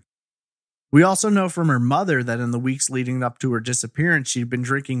drink. We also know from her mother that in the weeks leading up to her disappearance, she'd been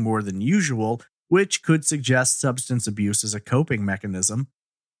drinking more than usual, which could suggest substance abuse as a coping mechanism.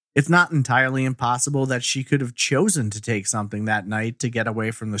 It's not entirely impossible that she could have chosen to take something that night to get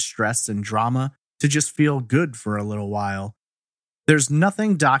away from the stress and drama, to just feel good for a little while. There's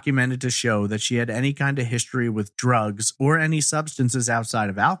nothing documented to show that she had any kind of history with drugs or any substances outside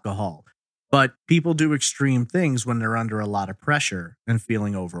of alcohol, but people do extreme things when they're under a lot of pressure and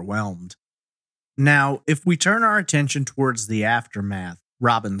feeling overwhelmed. Now, if we turn our attention towards the aftermath,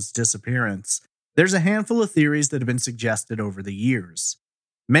 Robin's disappearance, there's a handful of theories that have been suggested over the years.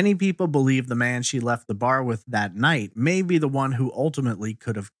 Many people believe the man she left the bar with that night may be the one who ultimately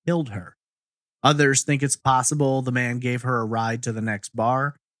could have killed her. Others think it's possible the man gave her a ride to the next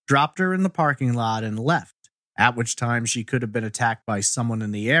bar, dropped her in the parking lot, and left, at which time she could have been attacked by someone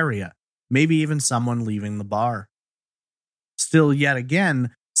in the area, maybe even someone leaving the bar. Still, yet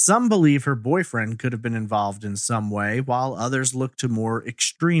again, some believe her boyfriend could have been involved in some way, while others look to more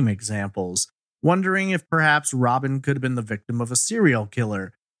extreme examples, wondering if perhaps Robin could have been the victim of a serial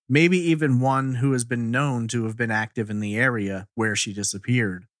killer, maybe even one who has been known to have been active in the area where she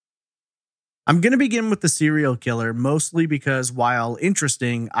disappeared. I'm going to begin with the serial killer mostly because, while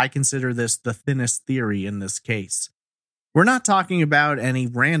interesting, I consider this the thinnest theory in this case. We're not talking about any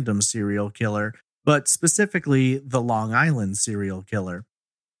random serial killer, but specifically the Long Island serial killer.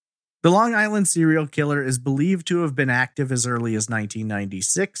 The Long Island serial killer is believed to have been active as early as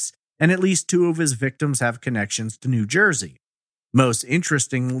 1996, and at least 2 of his victims have connections to New Jersey. Most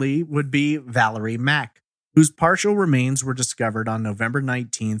interestingly would be Valerie Mack, whose partial remains were discovered on November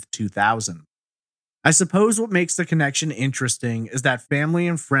 19, 2000. I suppose what makes the connection interesting is that family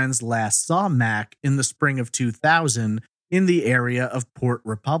and friends last saw Mack in the spring of 2000 in the area of Port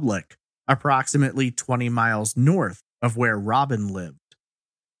Republic, approximately 20 miles north of where Robin lived.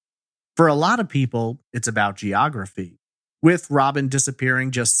 For a lot of people, it's about geography, with Robin disappearing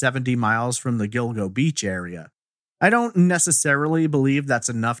just 70 miles from the Gilgo Beach area. I don't necessarily believe that's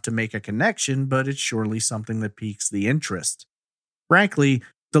enough to make a connection, but it's surely something that piques the interest. Frankly,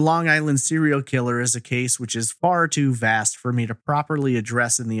 the Long Island serial killer is a case which is far too vast for me to properly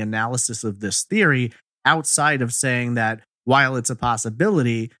address in the analysis of this theory, outside of saying that While it's a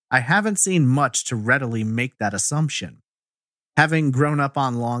possibility, I haven't seen much to readily make that assumption. Having grown up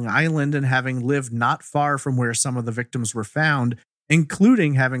on Long Island and having lived not far from where some of the victims were found,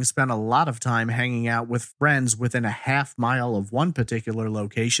 including having spent a lot of time hanging out with friends within a half mile of one particular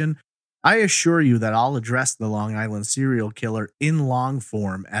location, I assure you that I'll address the Long Island serial killer in long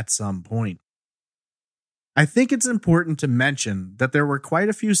form at some point. I think it's important to mention that there were quite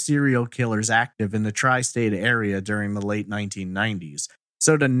a few serial killers active in the tri state area during the late 1990s,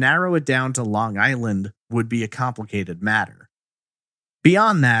 so to narrow it down to Long Island would be a complicated matter.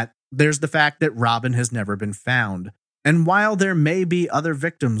 Beyond that, there's the fact that Robin has never been found, and while there may be other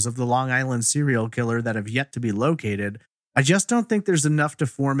victims of the Long Island serial killer that have yet to be located, I just don't think there's enough to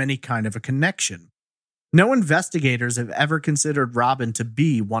form any kind of a connection. No investigators have ever considered Robin to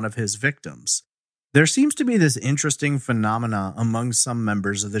be one of his victims. There seems to be this interesting phenomena among some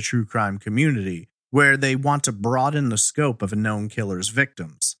members of the true crime community, where they want to broaden the scope of a known killer's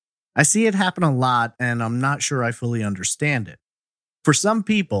victims. I see it happen a lot, and I'm not sure I fully understand it. For some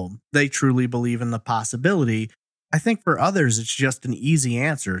people, they truly believe in the possibility. I think for others, it's just an easy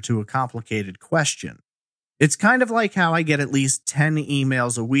answer to a complicated question. It's kind of like how I get at least 10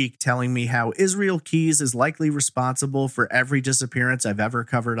 emails a week telling me how Israel Keys is likely responsible for every disappearance I've ever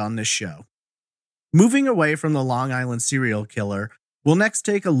covered on this show. Moving away from the Long Island serial killer, we'll next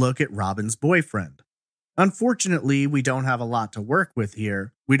take a look at Robin's boyfriend. Unfortunately, we don't have a lot to work with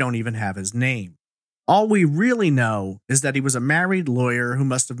here. We don't even have his name. All we really know is that he was a married lawyer who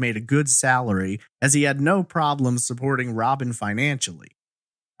must have made a good salary, as he had no problem supporting Robin financially.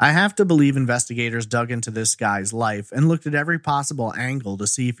 I have to believe investigators dug into this guy's life and looked at every possible angle to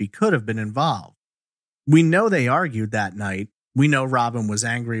see if he could have been involved. We know they argued that night. We know Robin was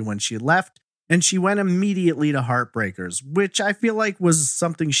angry when she left, and she went immediately to Heartbreakers, which I feel like was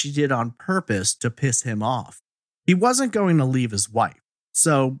something she did on purpose to piss him off. He wasn't going to leave his wife,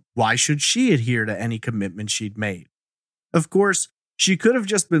 so why should she adhere to any commitment she'd made? Of course, she could have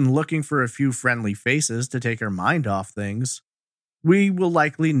just been looking for a few friendly faces to take her mind off things. We will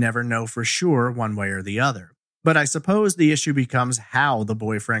likely never know for sure one way or the other, but I suppose the issue becomes how the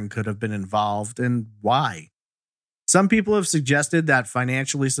boyfriend could have been involved and why. Some people have suggested that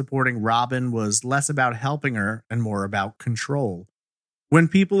financially supporting Robin was less about helping her and more about control. When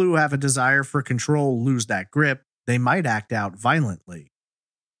people who have a desire for control lose that grip, they might act out violently.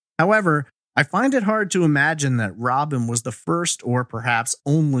 However, I find it hard to imagine that Robin was the first or perhaps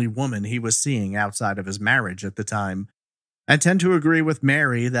only woman he was seeing outside of his marriage at the time. I tend to agree with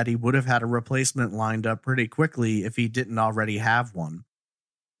Mary that he would have had a replacement lined up pretty quickly if he didn't already have one.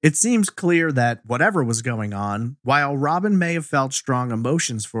 It seems clear that whatever was going on, while Robin may have felt strong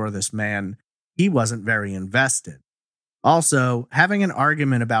emotions for this man, he wasn't very invested. Also, having an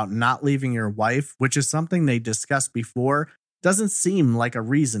argument about not leaving your wife, which is something they discussed before, doesn't seem like a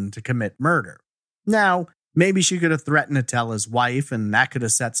reason to commit murder. Now, maybe she could have threatened to tell his wife and that could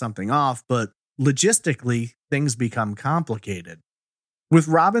have set something off, but logistically, things become complicated. With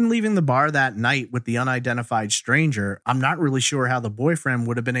Robin leaving the bar that night with the unidentified stranger, I'm not really sure how the boyfriend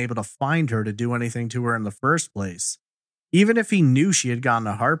would have been able to find her to do anything to her in the first place. Even if he knew she had gone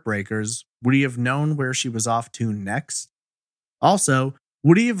to Heartbreakers, would he have known where she was off to next? Also,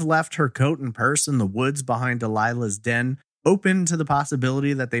 would he have left her coat and purse in the woods behind Delilah's den, open to the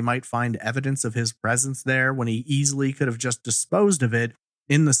possibility that they might find evidence of his presence there when he easily could have just disposed of it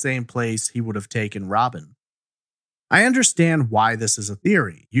in the same place he would have taken Robin? I understand why this is a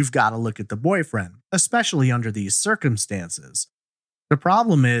theory. You've got to look at the boyfriend, especially under these circumstances. The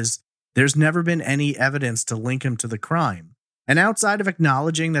problem is, there's never been any evidence to link him to the crime, and outside of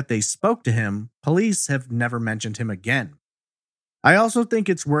acknowledging that they spoke to him, police have never mentioned him again. I also think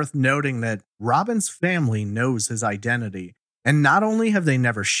it's worth noting that Robin's family knows his identity, and not only have they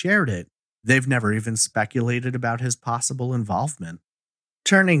never shared it, they've never even speculated about his possible involvement.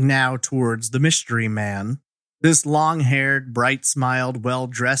 Turning now towards the mystery man, this long-haired, bright-smiled,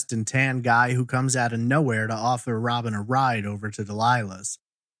 well-dressed and tan guy who comes out of nowhere to offer Robin a ride over to Delilah's.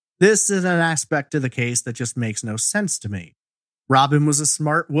 This is an aspect to the case that just makes no sense to me. Robin was a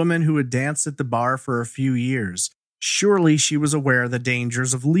smart woman who had danced at the bar for a few years. Surely she was aware of the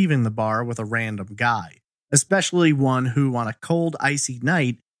dangers of leaving the bar with a random guy, especially one who, on a cold, icy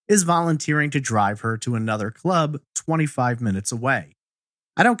night, is volunteering to drive her to another club 25 minutes away.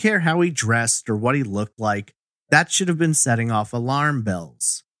 I don't care how he dressed or what he looked like. That should have been setting off alarm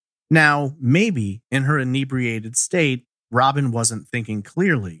bells. Now, maybe, in her inebriated state, Robin wasn't thinking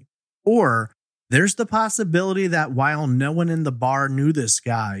clearly. Or, there's the possibility that while no one in the bar knew this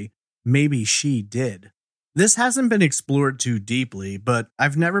guy, maybe she did. This hasn't been explored too deeply, but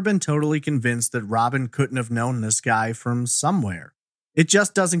I've never been totally convinced that Robin couldn't have known this guy from somewhere. It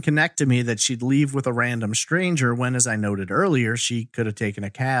just doesn't connect to me that she'd leave with a random stranger when, as I noted earlier, she could have taken a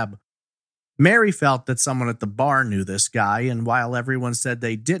cab. Mary felt that someone at the bar knew this guy, and while everyone said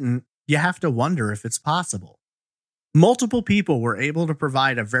they didn't, you have to wonder if it's possible. Multiple people were able to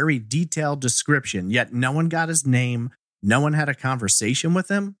provide a very detailed description, yet no one got his name, no one had a conversation with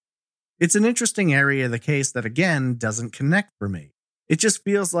him. It's an interesting area of the case that, again, doesn't connect for me. It just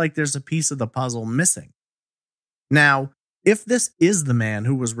feels like there's a piece of the puzzle missing. Now, if this is the man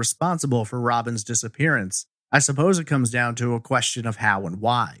who was responsible for Robin's disappearance, I suppose it comes down to a question of how and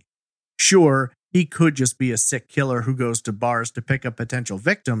why. Sure, he could just be a sick killer who goes to bars to pick up potential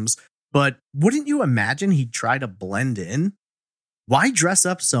victims, but wouldn't you imagine he'd try to blend in? Why dress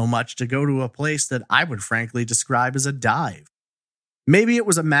up so much to go to a place that I would frankly describe as a dive? Maybe it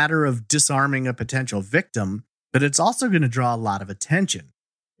was a matter of disarming a potential victim, but it's also going to draw a lot of attention.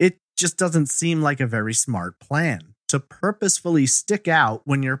 It just doesn't seem like a very smart plan to purposefully stick out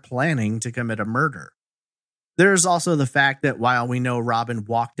when you're planning to commit a murder. There's also the fact that while we know Robin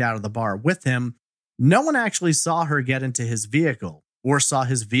walked out of the bar with him, no one actually saw her get into his vehicle or saw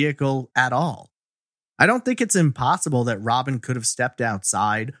his vehicle at all. I don't think it's impossible that Robin could have stepped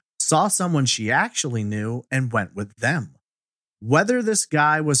outside, saw someone she actually knew, and went with them. Whether this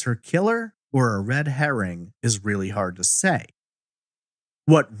guy was her killer or a red herring is really hard to say.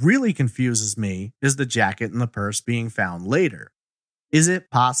 What really confuses me is the jacket and the purse being found later. Is it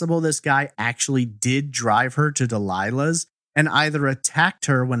possible this guy actually did drive her to Delilah's and either attacked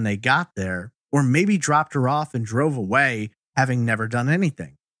her when they got there, or maybe dropped her off and drove away, having never done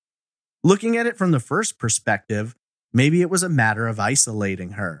anything? Looking at it from the first perspective, maybe it was a matter of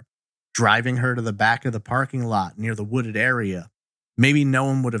isolating her, driving her to the back of the parking lot near the wooded area. Maybe no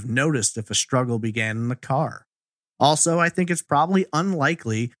one would have noticed if a struggle began in the car. Also, I think it's probably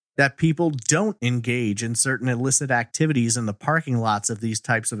unlikely that people don't engage in certain illicit activities in the parking lots of these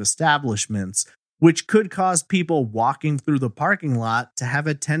types of establishments, which could cause people walking through the parking lot to have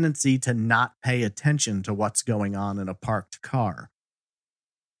a tendency to not pay attention to what's going on in a parked car.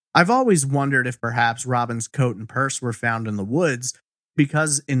 I've always wondered if perhaps Robin's coat and purse were found in the woods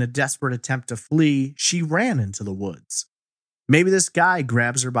because, in a desperate attempt to flee, she ran into the woods. Maybe this guy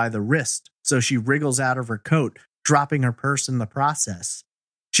grabs her by the wrist, so she wriggles out of her coat, dropping her purse in the process.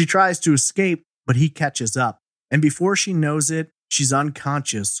 She tries to escape, but he catches up, and before she knows it, she's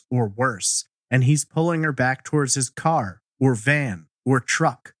unconscious or worse, and he's pulling her back towards his car, or van, or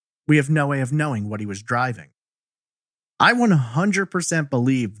truck. We have no way of knowing what he was driving. I 100%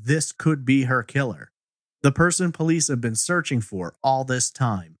 believe this could be her killer, the person police have been searching for all this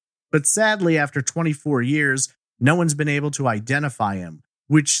time. But sadly, after 24 years, no one's been able to identify him,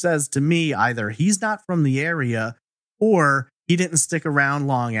 which says to me either he's not from the area, or he didn't stick around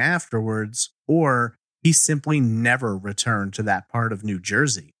long afterwards, or he simply never returned to that part of New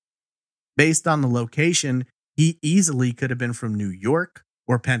Jersey. Based on the location, he easily could have been from New York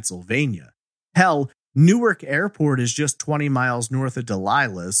or Pennsylvania. Hell, Newark Airport is just 20 miles north of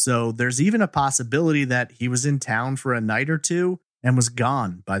Delilah, so there's even a possibility that he was in town for a night or two and was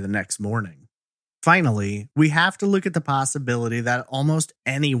gone by the next morning. Finally, we have to look at the possibility that almost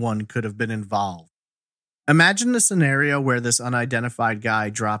anyone could have been involved. Imagine the scenario where this unidentified guy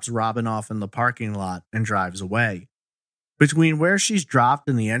drops Robin off in the parking lot and drives away. Between where she's dropped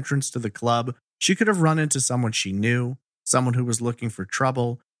and the entrance to the club, she could have run into someone she knew, someone who was looking for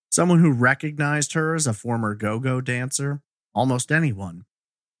trouble, someone who recognized her as a former go-go dancer, almost anyone.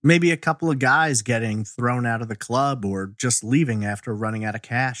 Maybe a couple of guys getting thrown out of the club or just leaving after running out of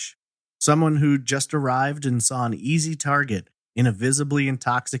cash. Someone who just arrived and saw an easy target in a visibly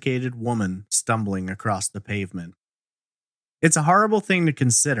intoxicated woman stumbling across the pavement. It's a horrible thing to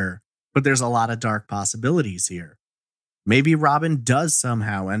consider, but there's a lot of dark possibilities here. Maybe Robin does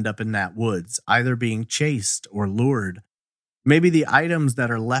somehow end up in that woods, either being chased or lured. Maybe the items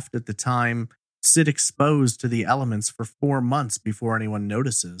that are left at the time sit exposed to the elements for 4 months before anyone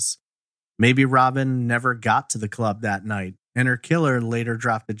notices. Maybe Robin never got to the club that night, and her killer later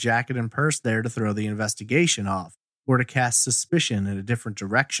dropped the jacket and purse there to throw the investigation off, or to cast suspicion in a different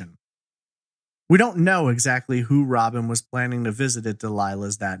direction. We don't know exactly who Robin was planning to visit at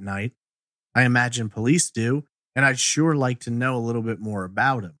Delilah's that night. I imagine police do, and I'd sure like to know a little bit more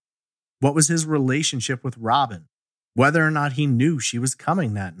about him. What was his relationship with Robin? Whether or not he knew she was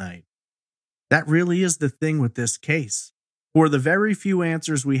coming that night. That really is the thing with this case. For the very few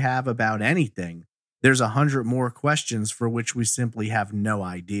answers we have about anything, there's 100 more questions for which we simply have no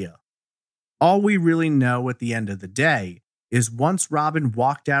idea. All we really know at the end of the day is once Robin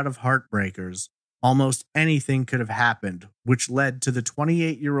walked out of Heartbreakers, almost anything could have happened, which led to the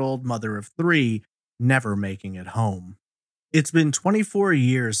 28-year-old mother of 3 never making it home. It's been 24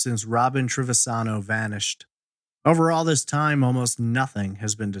 years since Robin Trivisonno vanished. Over all this time, almost nothing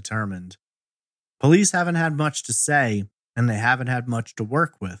has been determined. Police haven't had much to say, and they haven't had much to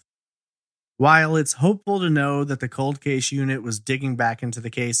work with. While it's hopeful to know that the cold case unit was digging back into the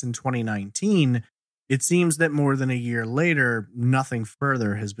case in 2019, it seems that more than a year later, nothing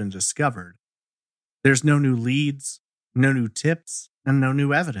further has been discovered. There's no new leads, no new tips, and no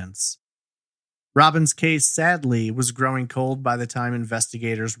new evidence. Robin's case, sadly, was growing cold by the time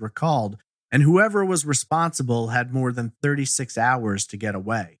investigators were called, and whoever was responsible had more than 36 hours to get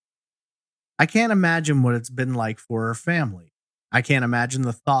away. I can't imagine what it's been like for her family. I can't imagine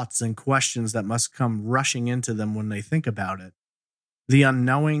the thoughts and questions that must come rushing into them when they think about it. The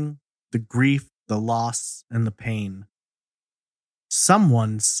unknowing, the grief, the loss, and the pain.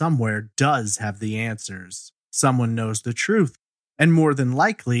 Someone somewhere does have the answers. Someone knows the truth. And more than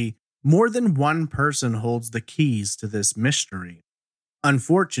likely, more than one person holds the keys to this mystery.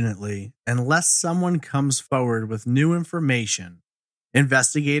 Unfortunately, unless someone comes forward with new information,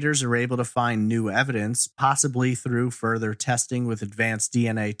 investigators are able to find new evidence, possibly through further testing with advanced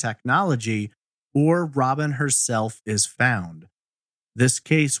DNA technology, or Robin herself is found. This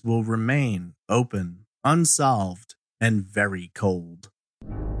case will remain open, unsolved, and very cold.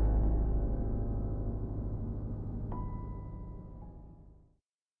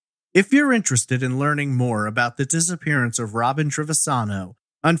 If you're interested in learning more about the disappearance of Robin Trivisonno,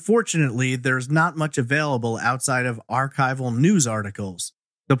 unfortunately, there's not much available outside of archival news articles.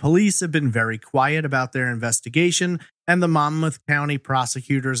 The police have been very quiet about their investigation, and the Monmouth County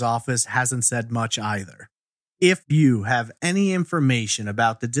Prosecutor's Office hasn't said much either. If you have any information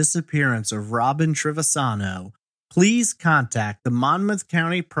about the disappearance of Robin Trivisonno, please contact the Monmouth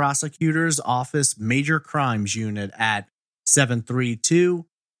County Prosecutor's Office Major Crimes Unit at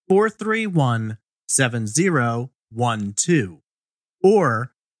 732-431-7012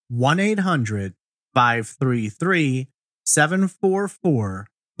 or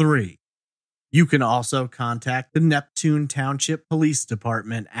 1-800-533-7443. You can also contact the Neptune Township Police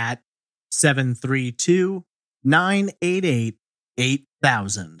Department at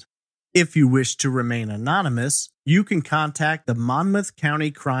 732-988-8000. If you wish to remain anonymous, you can contact the Monmouth County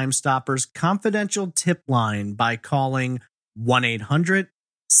Crime Stoppers confidential tip line by calling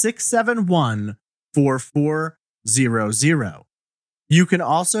 1-800-671-4400. You can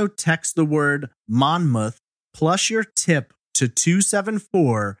also text the word Monmouth plus your tip to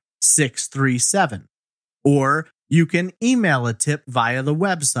 274-637. Or you can email a tip via the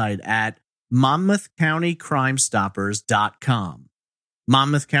website at monmouthcountycrimestoppers.com.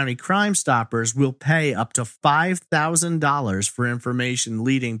 Monmouth County Crime Stoppers will pay up to $5,000 for information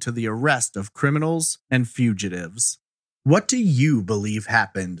leading to the arrest of criminals and fugitives. What do you believe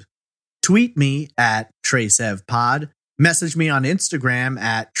happened? Tweet me at TraceEvPod, message me on Instagram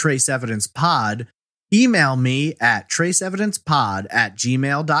at TraceEvidencePod, email me at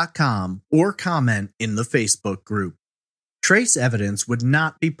traceevidencepod@gmail.com, or comment in the Facebook group. Trace Evidence would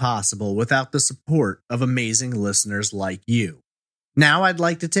not be possible without the support of amazing listeners like you. Now I'd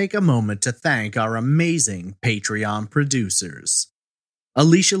like to take a moment to thank our amazing Patreon producers: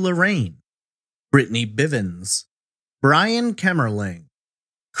 Alicia Lorraine, Brittany Bivens, Brian Kemmerling,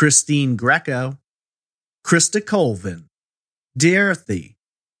 Christine Greco, Krista Colvin, Dierthy,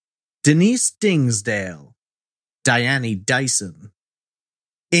 Denise Dingsdale, Diane Dyson,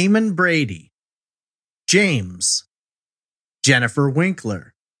 Eamon Brady, James, Jennifer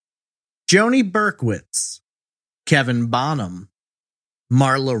Winkler, Joni Berkowitz, Kevin Bonham,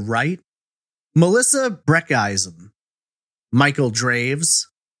 Marla Wright, Melissa Breckeisen, Michael Draves,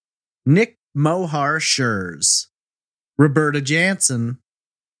 Nick Mohar Schurz, Roberta Jansen,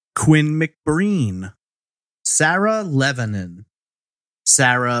 Quinn McBreen, Sarah Levanon,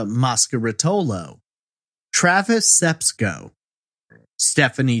 Sarah Mascaritolo, Travis Sepsko,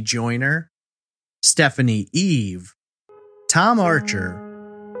 Stephanie Joyner, Stephanie Eve, Tom Archer,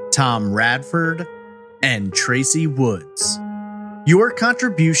 Tom Radford, and Tracy Woods. Your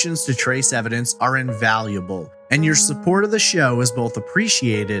contributions to Trace Evidence are invaluable, and your support of the show is both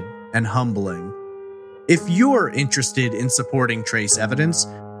appreciated and humbling. If you're interested in supporting Trace Evidence,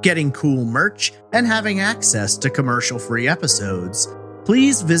 getting cool merch, and having access to commercial-free episodes,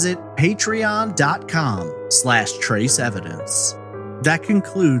 please visit patreon.com/traceevidence. That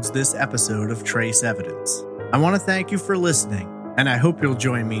concludes this episode of Trace Evidence. I want to thank you for listening, and I hope you'll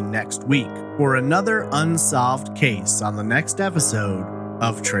join me next week for another unsolved case on the next episode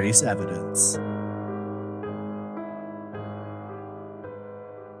of Trace Evidence.